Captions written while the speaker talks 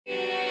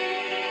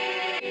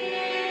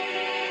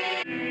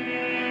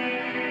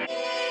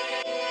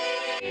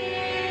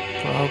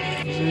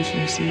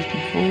Proposition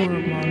 64,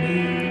 my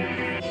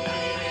nigga.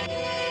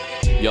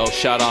 Yo,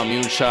 shout out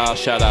Moonchild,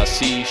 shout out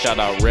C, shout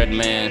out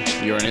Redman.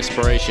 You're an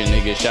inspiration,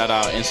 nigga. Shout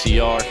out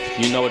NCR.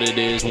 You know what it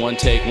is. One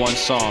take, one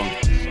song.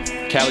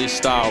 Cali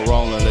style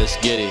rolling, let's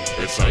get it.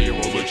 It's how you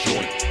roll a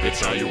joint. It's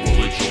how you roll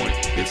a joint.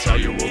 It's how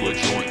you roll a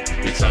joint.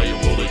 It's how you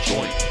roll a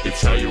joint.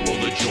 It's how you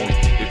roll a joint.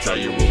 It's how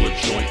you roll a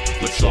joint.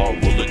 Let's all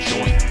roll a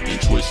joint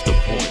and twist the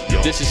point,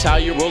 yo. This is how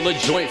you roll a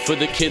joint for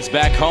the kids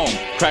back home.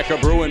 Crack a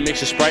brew and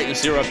mix your Sprite and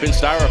syrup in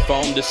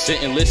styrofoam. Just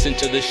sit and listen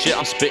to the shit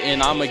I'm spitting.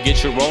 I'ma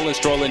get you rolling,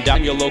 strolling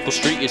down your local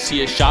street. You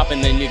see a shop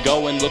and then you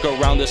go and look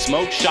around the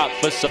smoke shop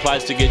for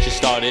supplies to get you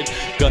started.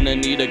 Gonna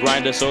need a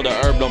grinder so the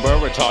herb don't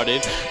burn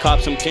retarded. Cop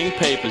some king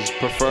papers,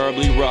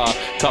 preferably raw.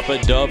 Cop a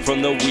dub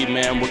from the weed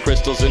man with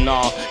crystals and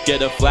all.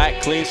 Get a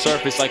flat, clean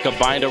surface like a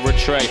binder or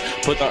tray.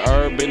 Put the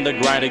herb in the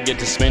grinder, get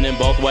to spinning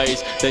both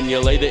ways. Then you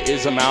lay the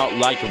ism out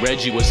like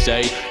Reggie would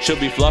say. Should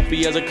be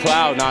fluffy as a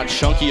cloud, not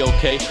chunky,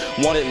 okay?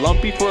 Want it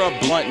lumpy for a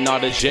blunt,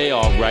 not a J,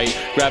 alright?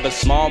 Grab a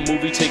small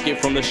movie ticket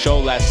from the show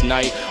last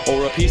night,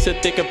 or a piece of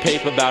thicker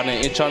paper about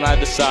an inch on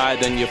either side.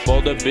 Then you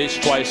fold the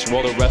bitch twice,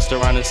 roll the rest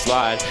around and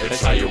slide.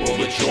 It's how you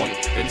roll a joint.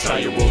 It's how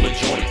you roll a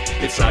joint.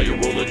 It's how you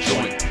roll a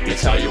joint.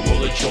 It's how you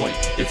roll a joint.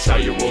 It's how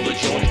you roll a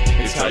joint.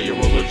 It's how you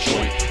roll a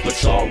joint.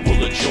 Let's all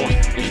roll a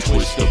joint and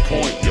twist the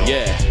point, yo.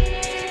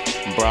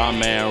 Yeah,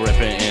 Brahman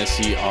reppin'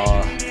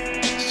 NCR.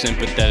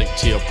 Sympathetic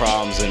to your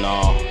problems and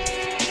all.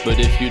 But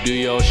if you do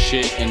your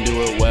shit and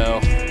do it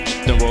well,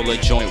 then roll a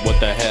joint, what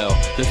the hell.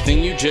 The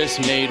thing you just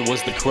made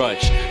was the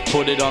crutch.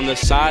 Put it on the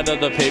side of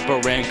the paper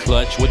and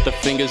clutch. With the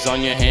fingers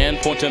on your hand,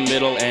 pointer,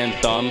 middle, and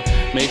thumb.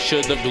 Make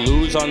sure the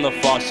glue's on the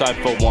far side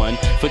for one.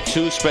 For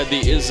two, spread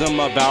the ism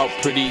about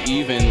pretty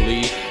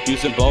evenly.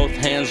 Using both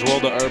hands, roll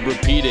the herb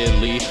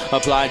repeatedly.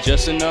 Apply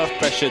just enough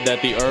pressure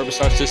that the herb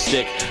starts to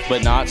stick,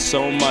 but not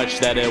so much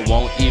that it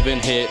won't even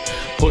hit.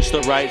 Push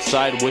the right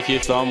side with your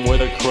thumb where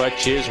the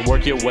crutch is.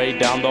 Work your way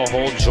down the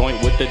whole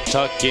joint with the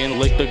tuck in.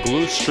 Lick the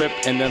glue strip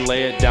and then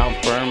lay it down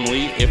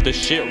firmly. If the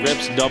shit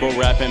rips, double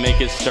wrap and make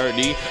it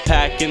sturdy.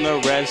 Pack in the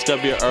rest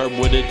of your herb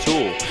with a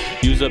tool.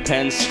 Use a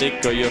pen,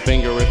 stick, or your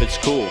finger if it's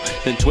cool.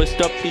 Then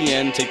twist up the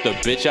end, take the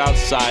bitch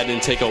outside,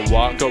 and take a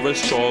walk or a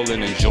stroll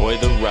and enjoy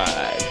the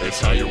ride. It's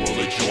how you roll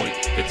a joint.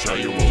 It's how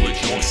you roll a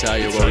joint. It's how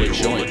you roll a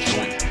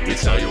joint.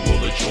 It's how you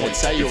roll a joint.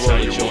 It's how you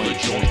roll a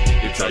joint.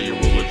 It's how you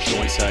roll a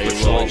joint. It's how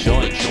you roll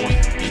a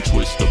joint. And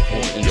twist the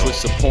point, and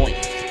twist the point.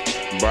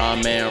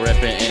 Brahman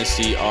reppin'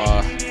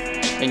 NCR.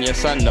 And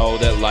yes, I know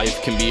that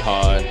life can be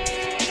hard,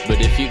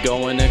 but if you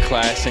go into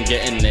class and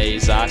getting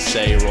A's, I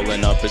say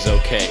rolling up is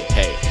okay.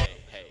 Hey.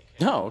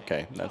 Oh,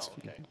 okay. That's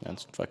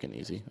fucking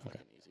easy. Okay.